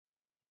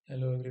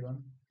Hello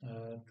everyone.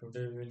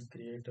 Today we'll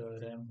create a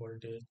ramp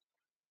voltage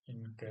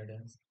in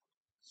cadence.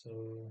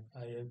 So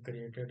I have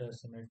created a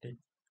schematic.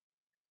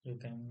 You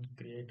can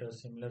create a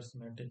similar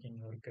schematic in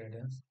your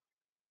cadence.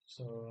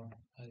 So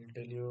I'll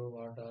tell you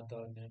what are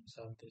the names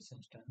of this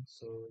instance.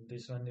 So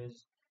this one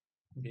is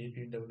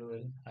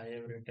BPWL. I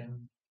have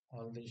written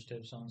all these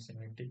steps on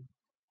schematic.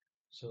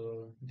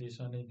 So this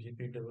one is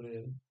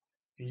BPWL,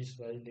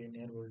 piecewise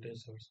linear voltage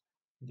source.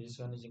 This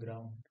one is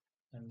ground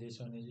and this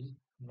one is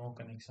no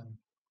connection.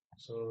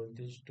 So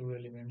these two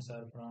elements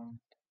are from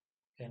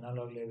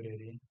analog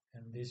library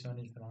and this one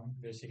is from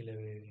basic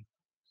library.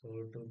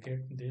 So to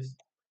get this,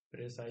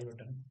 press I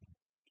button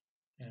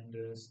and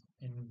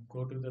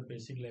go to the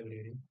basic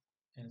library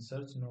and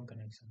search no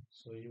connection.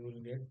 So you will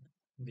get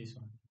this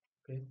one.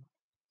 Okay.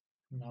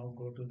 Now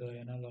go to the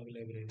analog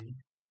library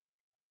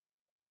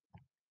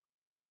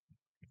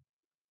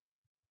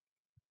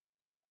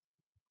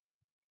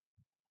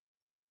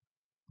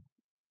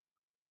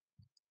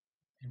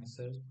and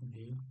search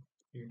the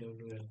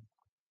PWL.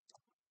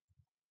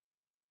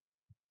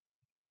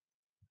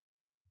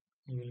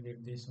 You will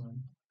get this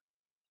one.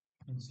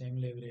 In same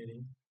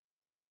library,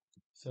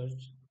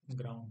 search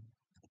ground.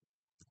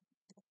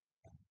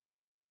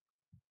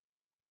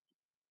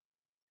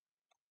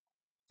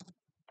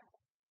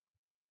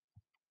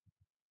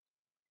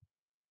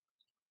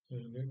 You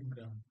will get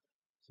ground.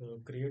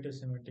 So create a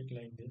schematic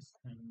like this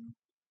and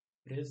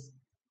press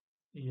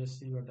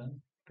ESC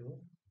button to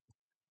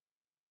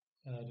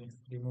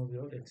remove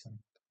your action.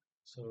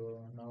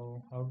 So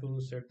now how to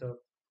set the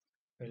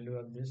value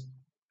of this?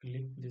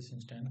 Click this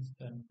instance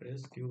and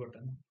press Q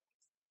button.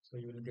 So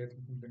you will get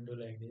window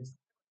like this.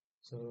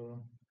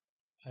 So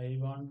I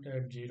want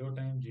at 0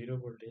 time 0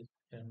 voltage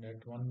and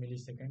at 1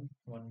 millisecond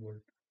 1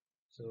 volt.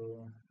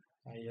 So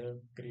I have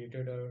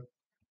created a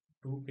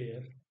two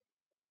pair.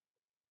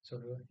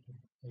 So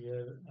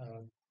here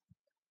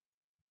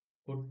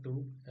put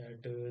 2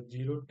 at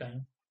 0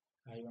 time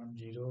I want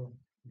 0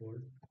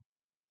 volt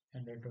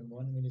and at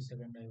 1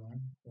 millisecond I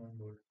want 1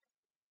 volt.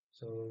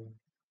 So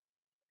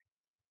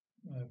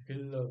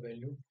fill the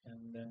value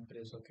and then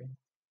press OK.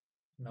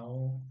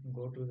 Now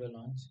go to the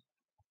launch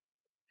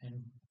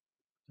and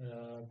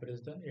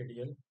press the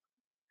ADL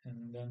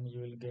and then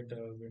you will get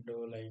a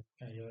window like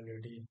I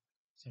already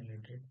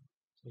simulated.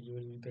 So you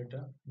will get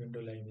a window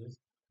like this.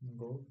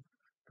 Go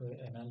to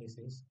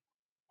analysis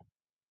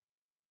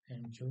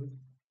and choose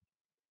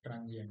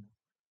transient.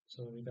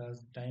 So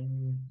because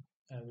time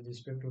with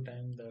respect to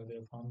time the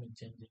waveform is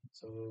changing.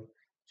 So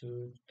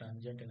choose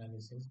transient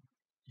analysis.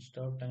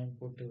 Stop time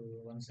put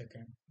 1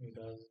 second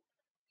because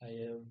I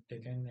have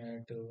taken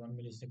at 1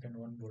 millisecond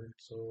 1 volt.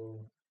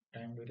 So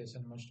time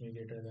duration must be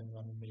greater than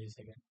 1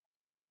 millisecond.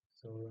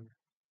 So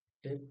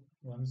take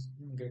once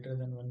greater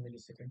than 1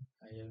 millisecond.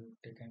 I have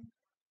taken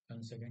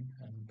 1 second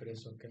and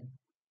press OK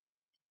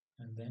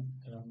and then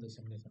run the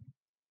simulation.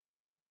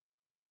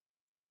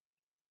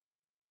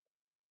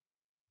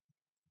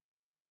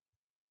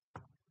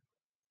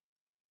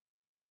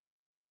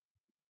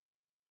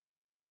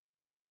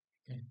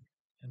 Okay,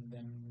 and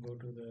then go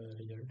to the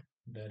result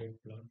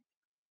direct plot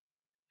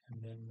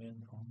and then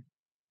main form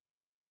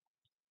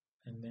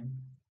and then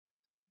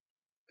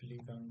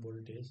click on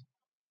voltage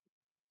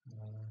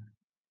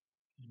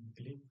and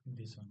click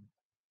this one.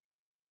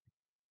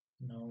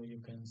 Now you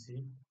can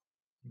see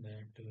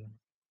that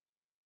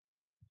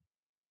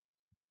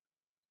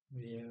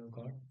we have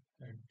got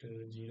at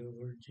 0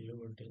 volt 0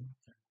 voltage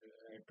and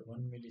at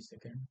 1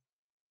 millisecond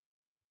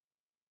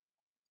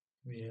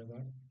we have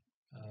got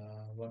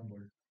 1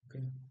 volt.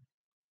 Okay,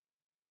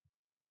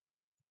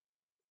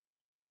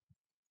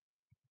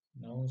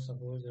 now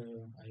suppose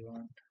I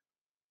want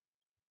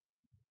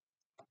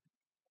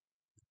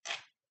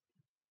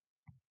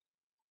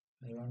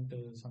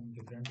some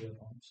different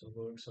waveform. So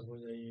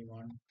suppose I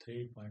want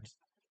 3 points.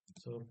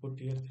 So put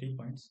here 3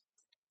 points.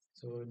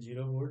 So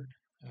 0 volt,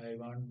 I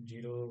want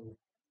 0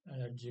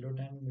 at 0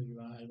 time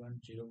I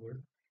want 0 volt.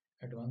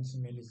 At 1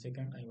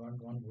 millisecond I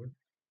want 1 volt,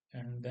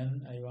 and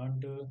then I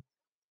want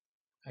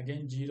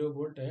again 0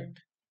 volt at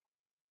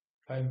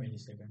 5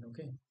 millisecond.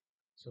 Okay,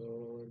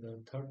 so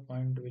the third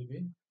point will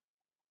be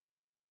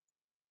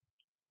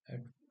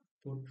at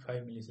put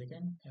 5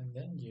 millisecond and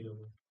then 0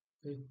 volt.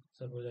 Okay,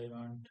 suppose I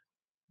want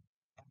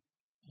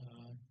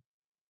uh,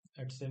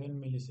 at 7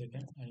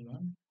 millisecond I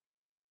want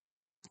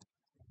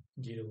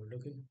 0 volt.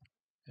 Okay,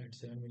 at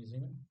 7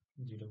 millisecond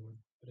 0 volt.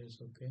 Press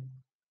OK.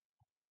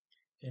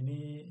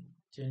 Any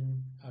change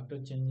after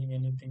changing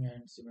anything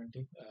and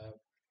semantic,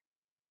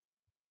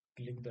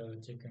 click the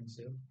check and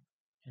save,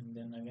 and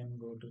then again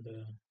go to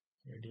the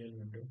ADL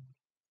window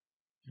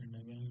and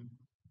again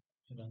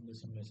run the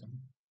simulation.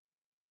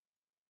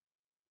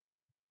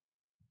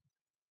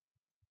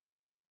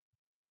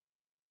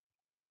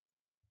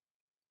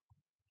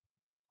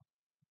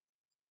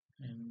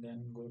 And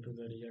then go to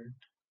the result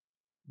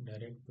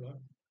direct plot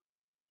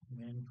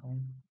main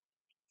form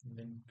and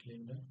then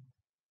click the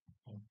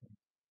output.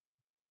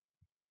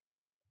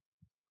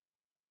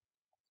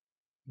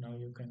 Now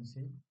you can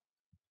see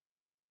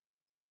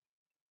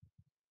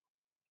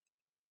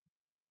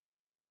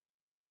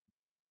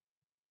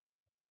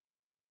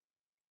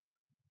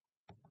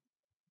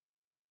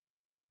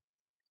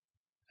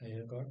I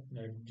have got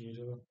that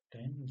 0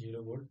 10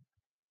 0 volt,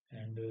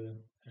 and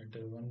at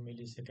 1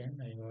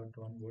 millisecond I got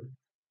 1 volt,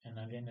 and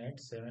again at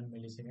 7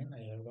 millisecond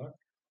I have got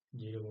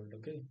 0 volt.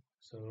 Okay,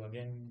 so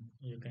again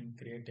you can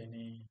create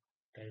any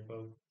type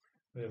of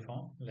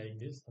waveform like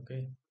this.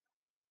 Okay,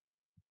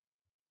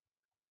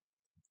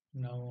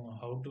 now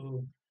how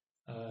to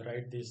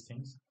write these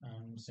things?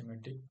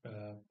 Symmetric,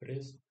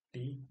 press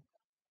T,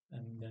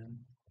 and then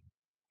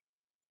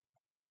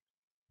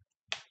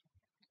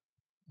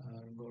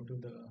go to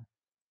the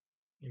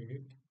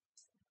edit,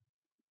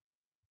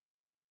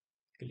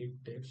 click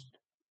text,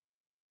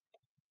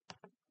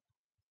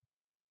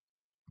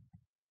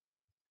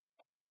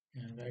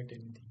 and write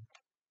anything.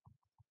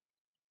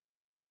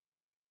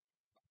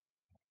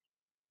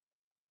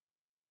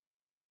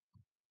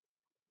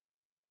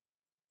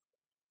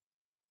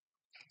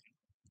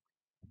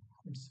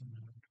 It's similar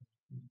to,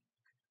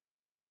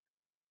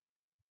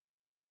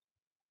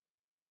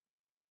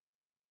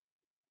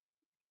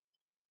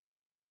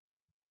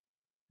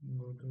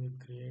 go to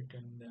the create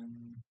and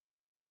then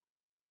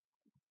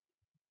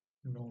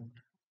note.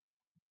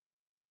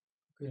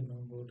 Okay,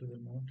 now go to the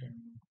note and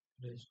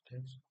press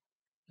text,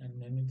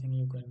 and anything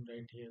you can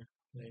write here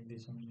like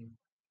this only.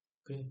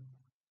 Okay,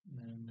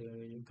 and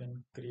you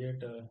can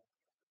create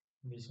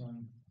this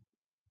one.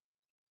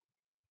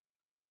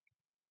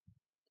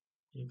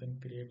 You can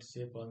create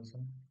shape also.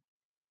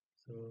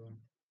 So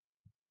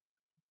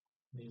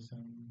this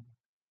one,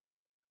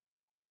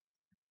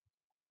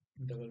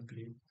 double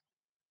click,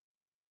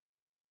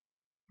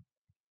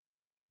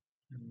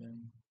 and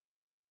then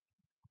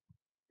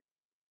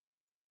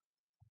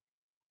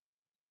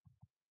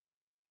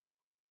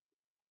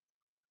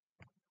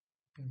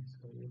okay,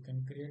 so you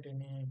can create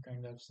any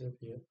kind of shape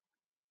here.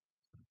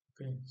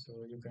 Okay, so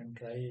you can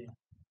try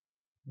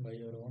by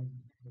your own.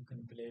 You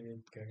can play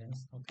with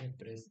cadence. Okay,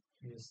 press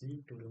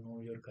UC to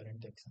remove your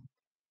current action.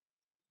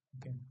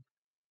 Okay,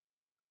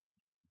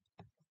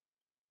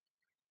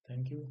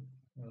 thank you.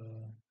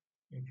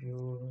 If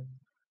you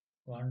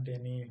want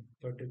any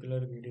particular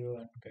video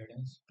and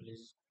guidance,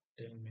 please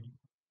tell me.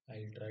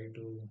 I'll try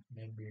to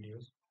make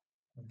videos.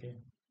 Okay,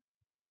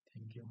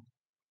 thank you.